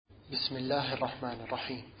بسم الله الرحمن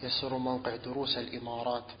الرحيم. يسر موقع دروس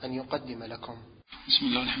الإمارات أن يقدم لكم. بسم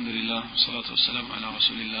الله والحمد لله والصلاة والسلام على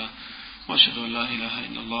رسول الله، وأشهد أن لا إله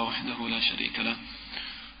إلا الله وحده لا شريك له،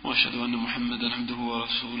 وأشهد أن محمدا عبده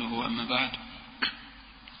ورسوله، أما بعد.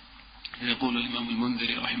 يقول الإمام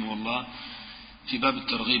المنذري رحمه الله في باب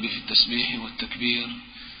الترغيب في التسبيح والتكبير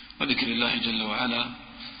وذكر الله جل وعلا،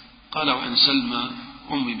 قال: وعن سلمى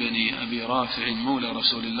أم بني أبي رافع مولى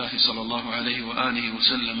رسول الله صلى الله عليه وآله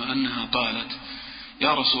وسلم أنها قالت: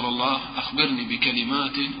 يا رسول الله، أخبرني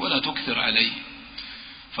بكلمات ولا تكثر علي.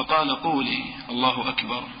 فقال: قولي الله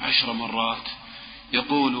أكبر 10 مرات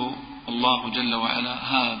يقول الله جل وعلا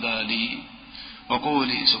هذا لي،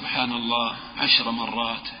 وقولي سبحان الله 10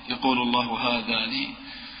 مرات يقول الله هذا لي،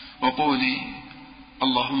 وقولي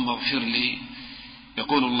اللهم اغفر لي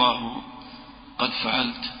يقول الله قد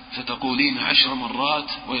فعلت، فتقولين 10 مرات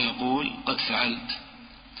ويقول قد فعلت.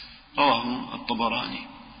 رواه الطبراني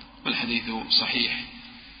والحديث صحيح.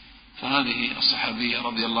 فهذه الصحابية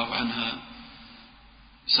رضي الله عنها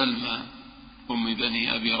سلمى أم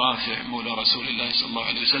بني أبي رافع مولى رسول الله صلى الله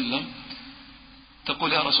عليه وسلم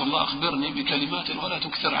تقول: يا رسول الله، أخبرني بكلمات ولا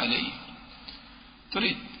تكثر علي.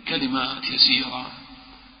 تريد كلمات يسيرة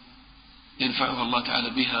ينفعها الله تعالى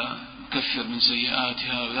بها، يكفر من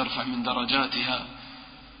سيئاتها ويرفع من درجاتها،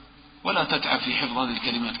 ولا تتعب في حفظ هذه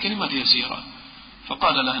الكلمات، كلمات يسيرة.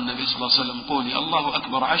 فقال لها النبي صلى الله عليه وسلم: قولي الله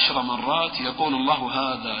أكبر 10 مرات يقول الله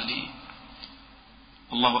هذا لي.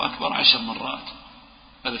 الله أكبر 10 مرات،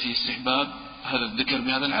 هذا فيه استحباب هذا الذكر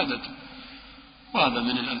بهذا العدد، وهذا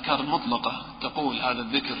من الأذكار المطلقة، تقول هذا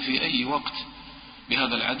الذكر في أي وقت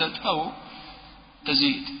بهذا العدد أو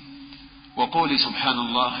تزيد. وقولي سبحان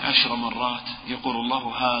الله 10 مرات يقول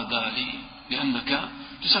الله هذا لي، لأنك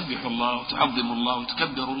تسبح الله وتعظم الله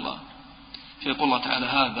وتكبر الله، فيقول الله تعالى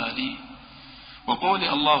هذا لي.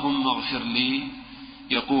 وقولي اللهم اغفر لي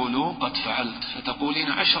يقول قد فعلت،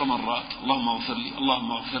 فتقولين 10 مرات اللهم اغفر لي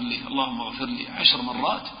اللهم اغفر لي اللهم اغفر لي 10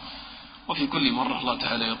 مرات، وفي كل مرة الله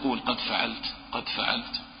تعالى يقول قد فعلت قد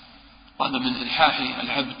فعلت. وهذا من إلحاح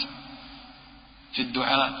العبد في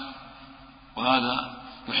الدعاء، وهذا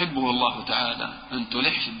يحبه الله تعالى أن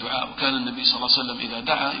تلح في الدعاء. وكان النبي صلى الله عليه وسلم إذا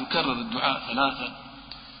دعا يكرر الدعاء 3.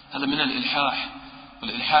 هذا من الإلحاح،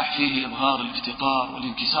 والإلحاح فيه إظهار الافتقار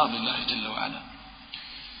والانكسار لله جل وعلا.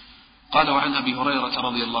 قال: وعن أبي هريرة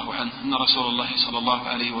رضي الله عنه أن رسول الله صلى الله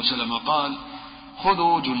عليه وسلم قال: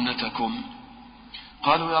 خذوا جنتكم.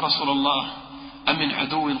 قالوا: يا رسول الله، أمن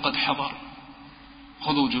عدو قد حضر؟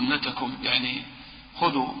 خذوا جنتكم يعني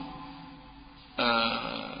خذوا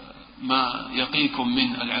ما يقيكم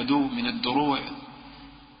من العدو من الدروع،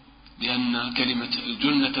 لأن كلمة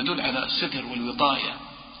الجنة تدل على الستر والوقاية،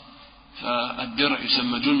 فالدرع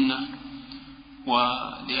يسمى جنة،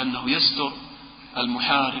 ولأنه يستر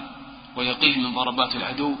المحارب ويقيه من ضربات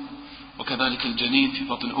العدو. وكذلك الجنين في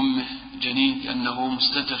بطن أمه جنين لأنه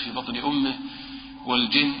مستتر في بطن أمه،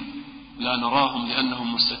 والجن لا نراهم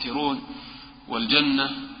لأنهم مستترون،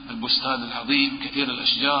 والجنة البستان العظيم كثير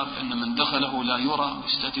الأشجار لأن من دخله لا يرى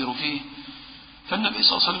ويستتر فيه. فالنبي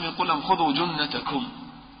صلى الله عليه وسلم يقول لهم: خذوا جنتكم.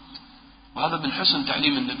 وهذا من حسن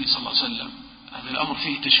تعليم النبي صلى الله عليه وسلم، هذا الأمر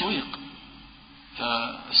فيه تشويق،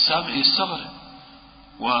 فالسامع يستغرب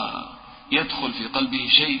ويدخل في قلبه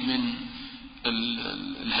شيء من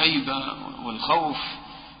الهيبة والخوف،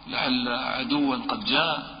 لعل عدوا قد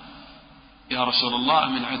جاء. يا رسول الله،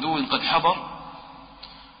 من عدو قد حضر؟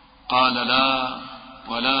 قال: لا،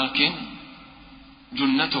 ولكن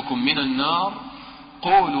جنتكم من النار،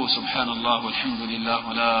 قولوا سبحان الله والحمد لله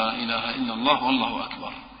ولا إله إلا الله والله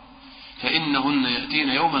أكبر، فإنهن يأتين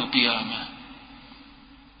يوم القيامة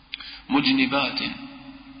مجنبات،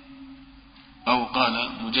 أو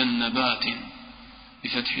قال مجنبات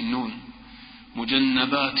بفتح النون،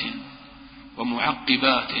 مجنبات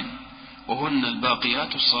ومعقبات، وهن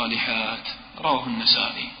الباقيات الصالحات. رواه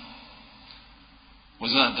النسائي.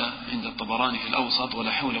 وزاد عند الطبراني في الأوسط: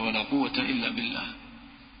 ولا حول ولا قوة إلا بالله.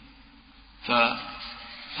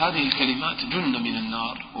 فهذه الكلمات جنة من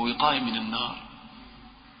النار ووقاية من النار.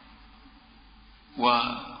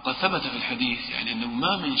 وقد ثبت في الحديث يعني أنه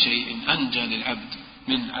ما من شيء أنجى للعبد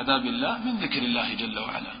من عذاب الله من ذكر الله جل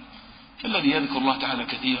وعلا. فالذي يذكر الله تعالى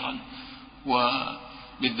كثيرا،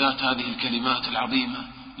 وبالذات هذه الكلمات العظيمة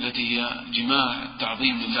التي هي جماع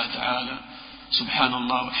التعظيم لله تعالى، سبحان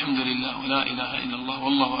الله والحمد لله ولا إله إلا الله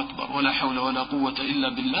والله أكبر ولا حول ولا قوة إلا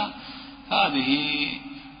بالله، هذه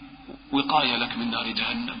وقاية لك من نار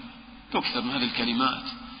جهنم. تكثر من هذه الكلمات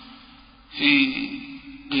في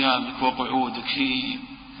قيامك وقعودك، في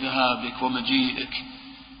ذهابك ومجيئك،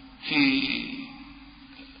 في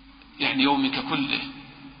يعني يومك كله.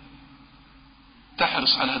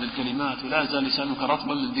 تحرص على هذه الكلمات ولا يزال لسانك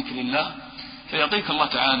رطبا من ذكر الله فيعطيك الله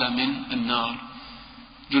تعالى من النار.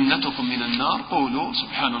 جنتكم من النار قولوا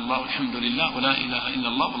سبحان الله والحمد لله ولا إله إلا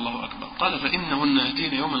الله والله أكبر. قال فإنهن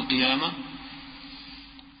يأتين يوم القيامة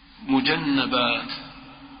مجنبات،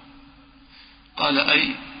 قال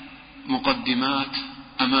أي مقدمات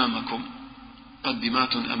أمامكم،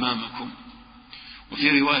 مقدمات أمامكم.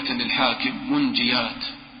 وفي رواية للحاكم منجيات،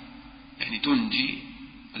 يعني تنجي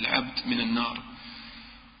العبد من النار.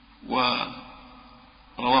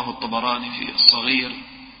 ورواه الطبراني في الصغير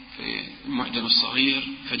في المعجم الصغير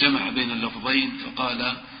فجمع بين اللفظين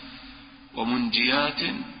فقال ومنجيات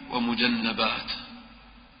ومجنبات،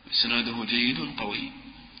 إسناده جيد قوي.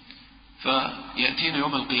 فيأتينا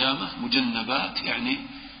يوم القيامة مجنبات، يعني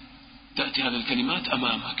تأتي هذه الكلمات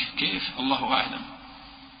أمامك. كيف؟ الله أعلم،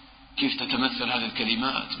 كيف تتمثل هذه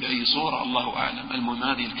الكلمات بأي صورة الله أعلم. المهم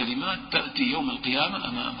هذه الكلمات تأتي يوم القيامة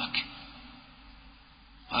أمامك،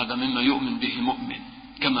 هذا مما يؤمن به المؤمن.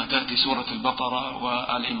 كما تأتي سورة البقرة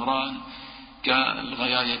وآل عمران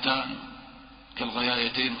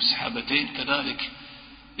كالغيايتين والسحابتين، كذلك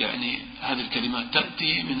يعني هذه الكلمات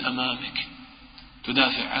تأتي من أمامك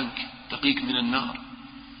تدافع عنك، تقيك من النار.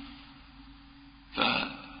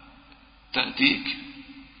 فتأتيك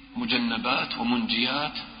مجنبات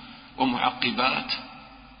ومنجيات ومعقبات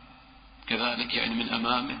كذلك، يعني من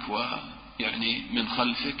أمامك ويعني من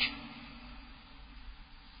خلفك،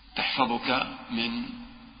 تحفظك من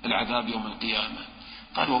العذاب يوم القيامة.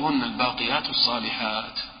 قال وهن الباقيات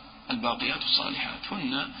الصالحات. الباقيات الصالحات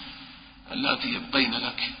هن اللاتي يبقين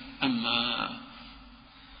لك، أما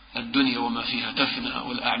الدنيا وما فيها تفنى،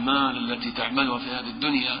 والأعمال التي تعملها في هذه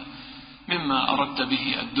الدنيا مما أردت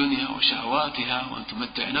به الدنيا وشهواتها، وأن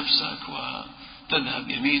تمتع نفسك وتذهب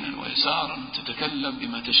يمينا ويسارا تتكلم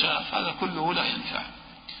بما تشاء، هذا كله لا ينفع.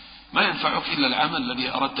 ما ينفعك إلا العمل الذي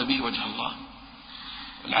أردت به وجه الله،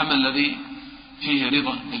 العمل الذي فيه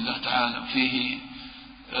رضا لله تعالى، فيه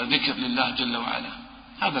ذكر لله جل وعلا.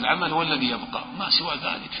 هذا العمل هو الذي يبقى، ما سوى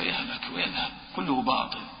ذلك فيهلك ويذهب، كله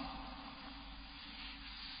باطل.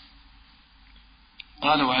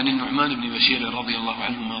 قال وعن النعمان بن بشير رضي الله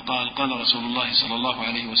عنهما قال قال رسول الله صلى الله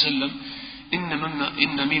عليه وسلم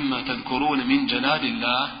إن مما تذكرون من جلال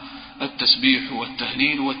الله التسبيح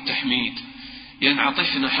والتهليل والتحميد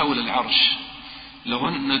ينعطفن حول العرش،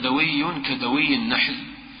 لهن دوي كدوي النحل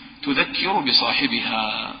تذكر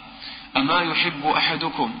بصاحبها. أما يحب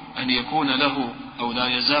أحدكم أن يكون له أو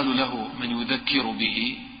لا يزال له من يذكر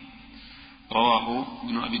به؟ رواه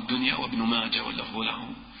ابن أبي الدنيا وابن ماجه واللفظ له،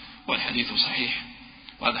 والحديث صحيح.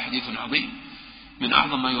 وهذا حديث عظيم من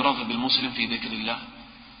أعظم ما يرغب المسلم في ذكر الله.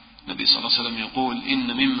 النبي صلى الله عليه وسلم يقول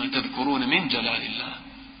إن مما تذكرون من جلال الله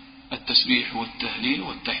التسبيح والتهليل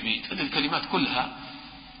والتحميد. هذه الكلمات كلها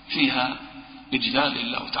فيها إجلال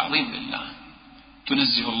لله وتعظيم لله،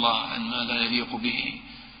 تنزه الله عن ما لا يليق به،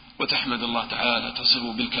 وتحمد الله تعالى، تصف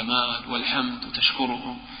بالكمال والحمد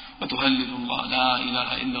وتشكره وتهلل الله لا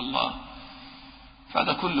إله إلا الله.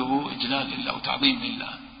 فهذا كله إجلال لله وتعظيم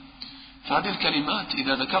لله. فهذه الكلمات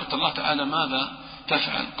إذا ذكرت الله تعالى ماذا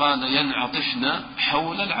تفعل؟ قال ينعطفن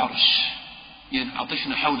حول العرش،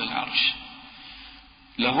 ينعطفن حول العرش،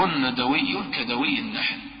 لهن دوي كدوي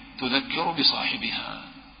النحل تذكر بصاحبها.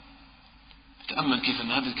 تأمل كيف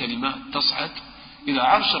أن هذه الكلمات تصعد إلى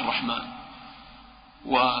عرش الرحمن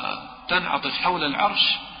وتنعطف حول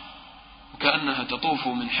العرش، وكأنها تطوف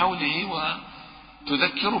من حوله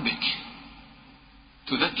وتذكر بك،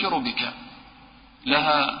 تذكر بك.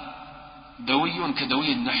 لها دوي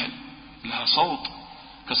كدوي النحل، لها صوت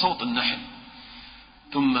كصوت النحل.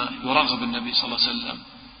 ثم يرغب النبي صلى الله عليه وسلم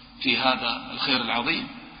في هذا الخير العظيم.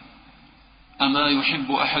 أما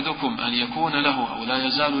يحب أحدكم أن يكون له أو لا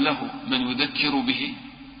يزال له من يذكر به؟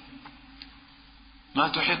 ما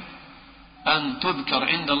تحب أن تذكر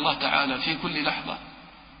عند الله تعالى في كل لحظة،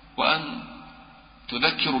 وأن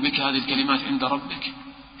تذكر بك هذه الكلمات عند ربك؟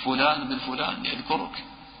 فلان بن فلان يذكرك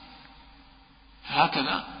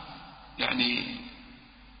هكذا. يعني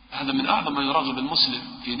هذا من أعظم ما يرغب المسلم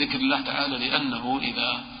في ذكر الله تعالى، لأنه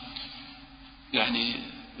إذا يعني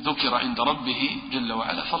ذكر عند ربه جل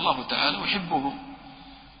وعلا فالله تعالى يحبه،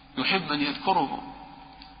 يحب من يذكره.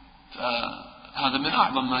 فهذا من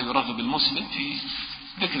أعظم ما يرغب المسلم في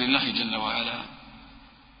ذكر الله جل وعلا.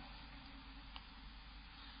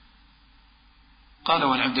 قال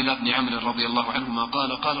وعن عبد الله بن عمرو رضي الله عنهما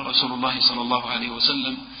قال قال رسول الله صلى الله عليه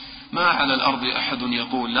وسلم ما على الأرض أحد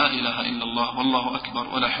يقول لا إله إلا الله والله أكبر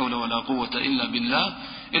ولا حول ولا قوة إلا بالله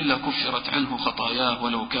إلا كفرت عنه خطاياه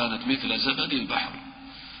ولو كانت مثل زبد البحر.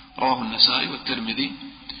 رواه النسائي والترمذي،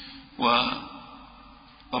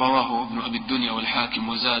 ورواه ابن أبي الدنيا والحاكم،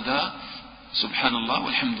 وزاد سبحان الله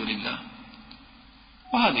والحمد لله.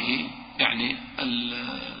 وهذه يعني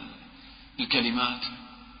الكلمات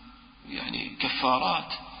يعني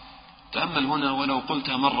كفارات. تأمل هنا ولو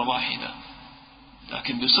قلتها مرة واحدة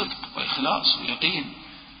لكن بصدق وإخلاص ويقين،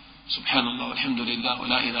 سبحان الله والحمد لله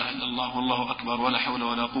ولا إله إلا الله والله أكبر ولا حول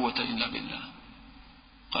ولا قوة إلا بالله،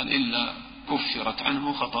 قال إلا كفرت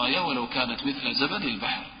عنه خطايا ولو كانت مثل زبد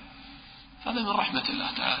البحر. هذا من رحمة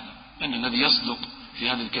الله تعالى، أن الذي يصدق في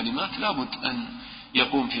هذه الكلمات لابد أن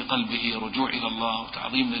يقوم في قلبه رجوع إلى الله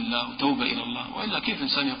وتعظيم لله وتوبة إلى الله، وإلا كيف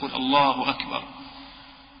إنسان يقول الله أكبر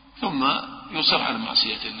ثم يصر على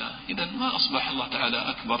معصية الله؟ إذن ما أصبح الله تعالى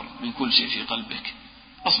أكبر من كل شيء في قلبك،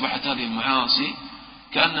 أصبحت هذه المعاصي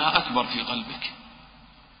كأنها أكبر في قلبك،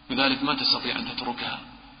 لذلك ما تستطيع أن تتركها.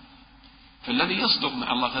 فالذي يصدق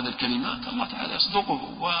مع الله هذه الكلمات الله تعالى يصدقه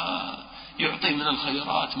ويعطيه من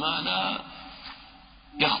الخيرات ما لا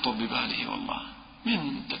يخطر بباله والله،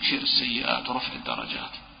 من تكفير السيئات ورفع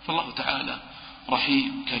الدرجات. فالله تعالى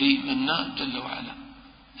رحيم كريم منان جل وعلا،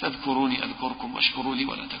 فاذكروني أذكركم واشكروا لي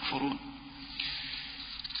ولا تكفرون.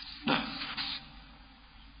 نعم،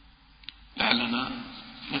 لعلنا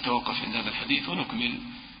نتوقف عند هذا الحديث ونكمل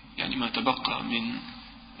يعني ما تبقى من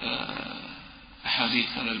أحاديث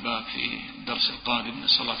هذا الباب في الدرس القادم.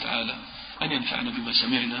 نسأل الله تعالى أن ينفعنا بما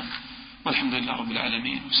سمعنا، والحمد لله رب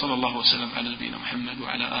العالمين، وصلى الله وسلم على نبينا محمد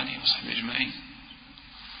وعلى آله وصحبه أجمعين.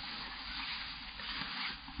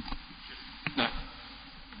 نعم.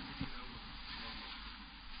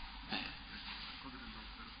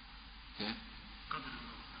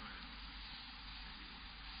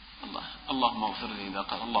 اللهم اغفر لي، إذا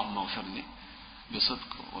قال اللهم اغفر لي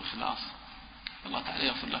بصدق وإخلاص الله تعالى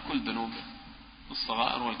يغفر له كل ذنوبه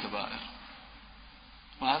الصغائر والكبائر،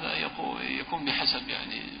 وهذا يكون بحسب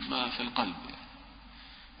يعني ما في القلب، يعني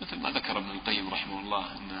مثل ما ذكر ابن القيم رحمه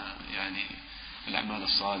الله أن يعني الأعمال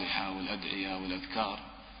الصالحة والأدعية والأذكار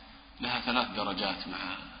لها 3 درجات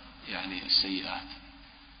مع يعني السيئات.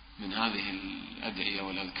 من هذه الأدعية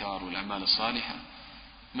والأذكار والأعمال الصالحة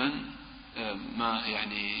من ما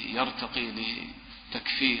يعني يرتقي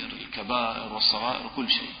لتكفير الكبائر والصغائر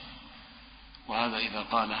كل شيء، وهذا إذا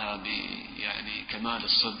قالها يعني كمال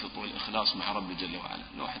الصدق والإخلاص مع رب جل وعلا.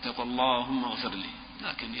 لو حتى يقول اللهم اغفر لي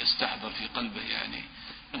لكن يستحضر في قلبه يعني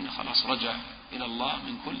أنه خلاص رجع إلى الله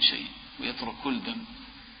من كل شيء ويترك كل ذنب،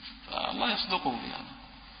 فالله يصدقه في هذا.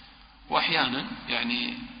 وأحيانا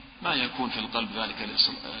يعني ما يكون في القلب ذلك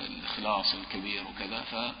الإخلاص الكبير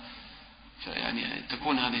وكذا، فيعني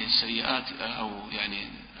تكون هذه السيئات أو يعني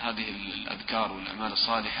هذه الأذكار والأعمال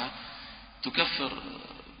الصالحة تكفر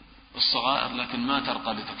الصغائر لكن ما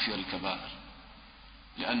ترقى لتكفير الكبائر،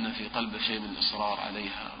 لأن في قلبه شيء من الإصرار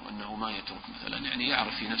عليها، وأنه ما يترك مثلا يعني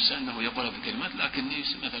يعرف في نفسه أنه يقول في كلمات لكني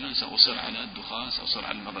مثلا سأصر على الدخان، سأصر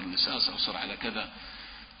على النظر للنساء، سأصر على كذا،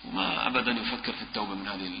 وما أبدا يفكر في التوبة من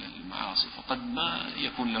هذه المعاصي، فقد ما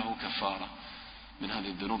يكون له كفارة من هذه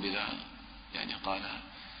الذنوب إذا يعني قالها.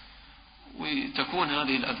 وتكون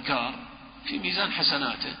هذه الأذكار في ميزان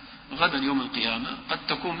حسناته غدا يوم القيامة، قد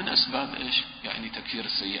تكون من أسباب إيش يعني تكفير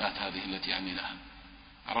السيئات هذه التي عملها.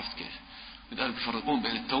 عرفت كيف؟ لذلك يفرقون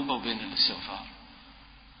بين التوبة وبين الاستغفار.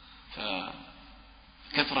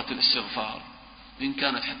 فكثرة الاستغفار إن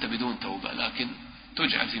كانت حتى بدون توبة لكن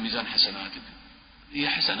تجعل في ميزان حسناتك، هي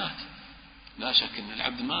حسنات لا شك أن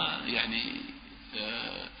العبد ما يعني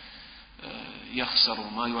يخسر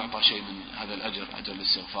وما يعطى شيء من هذا الأجر، أجر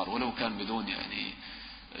الاستغفار، ولو كان بدون يعني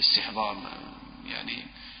استحضار يعني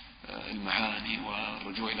المعاني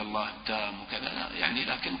والرجوع إلى الله التام وكذا يعني،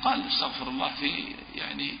 لكن قال استغفر الله في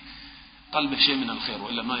يعني قلبه شيء من الخير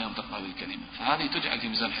وإلا ما ينطق هذه الكلمة، فهذه تجعل في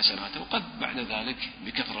ميزان حسناته. وقد بعد ذلك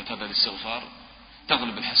بكثرة هذا الاستغفار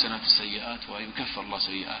تغلب الحسنات السيئات ويكفر الله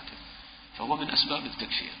سيئاته، فهو من أسباب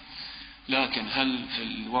التكفير. لكن هل في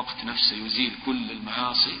الوقت نفسه يزيل كل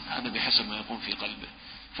المعاصي؟ هذا بحسب ما يقوم في قلبه.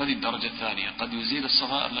 فهذه الدرجة الثانية، قد يزيل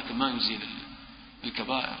الصغائر لكن ما يزيل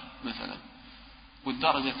الكبائر مثلا.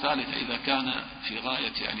 والدرجة الثالثة إذا كان في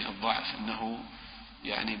غاية يعني الضعف، أنه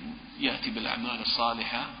يعني يأتي بالأعمال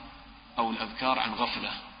الصالحة أو الأذكار عن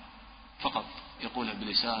غفلة فقط، يقولها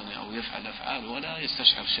بلسانه أو يفعل أفعال ولا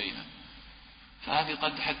يستشعر شيئا، فهذه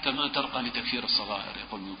قد حتى ما ترقى لتكفير الصغائر.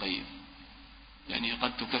 يقول ابن القيم يعني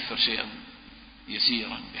قد تكفر شيئا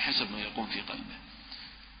يسيرا بحسب ما يقوم في قلبه،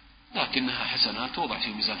 لكنها حسنات توضع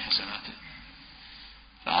في ميزان حسناته.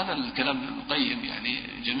 فهذا الكلام ابن القيم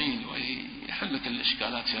يعني جميل ويحل لك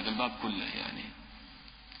الإشكالات في هذا الباب كله يعني.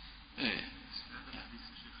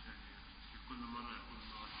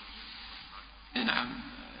 نعم،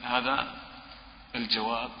 هذا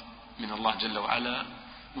الجواب من الله جل وعلا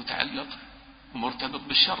متعلق ومرتبط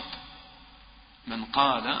بالشرط. من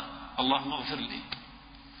قال اللهم اغفر لي،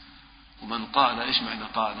 ومن قال ايش معنى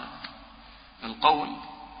قال؟ القول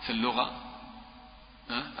في اللغة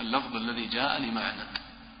اللفظ الذي جاء لمعنى،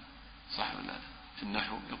 صح ولا لا؟ في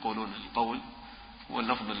النحو يقولون القول هو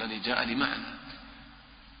اللفظ الذي جاء لمعنى.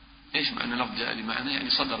 إيش معنى لفظ جاء لمعنى؟ يعني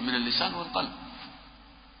صدر من اللسان والقلب،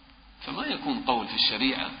 فما يكون قول في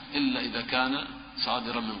الشريعة إلا إذا كان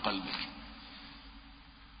صادرا من قلبك،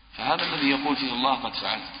 فهذا الذي يقول فيه الله قد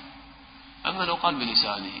فعلت. أما لو قال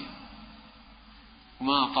بلسانه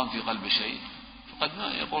وما قام في قلب شيء فقد ما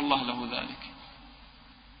يقول الله له ذلك.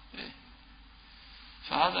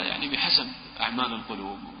 فهذا يعني بحسب أعمال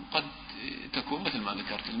القلوب، وقد تكون مثل ما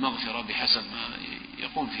ذكرت المغفرة بحسب ما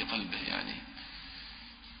يقوم في قلبه يعني.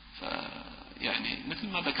 يعني مثل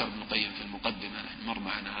ما ذكر ابن القيم في المقدمة، مر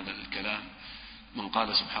معنا هذا الكلام، من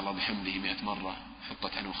قال سبحان الله بحمده 100 مرة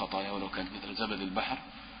حطت عنه خطايا ولو كانت مثل زبد البحر.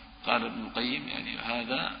 قال ابن القيم يعني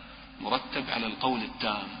هذا مرتب على القول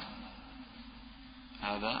التام،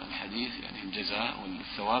 هذا الحديث يعني الجزاء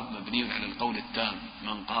والثواب مبني على القول التام.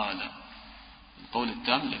 من قال القول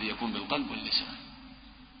التام الذي يكون بالقلب واللسان.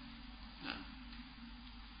 نعم.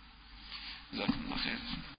 جزاكم الله خير.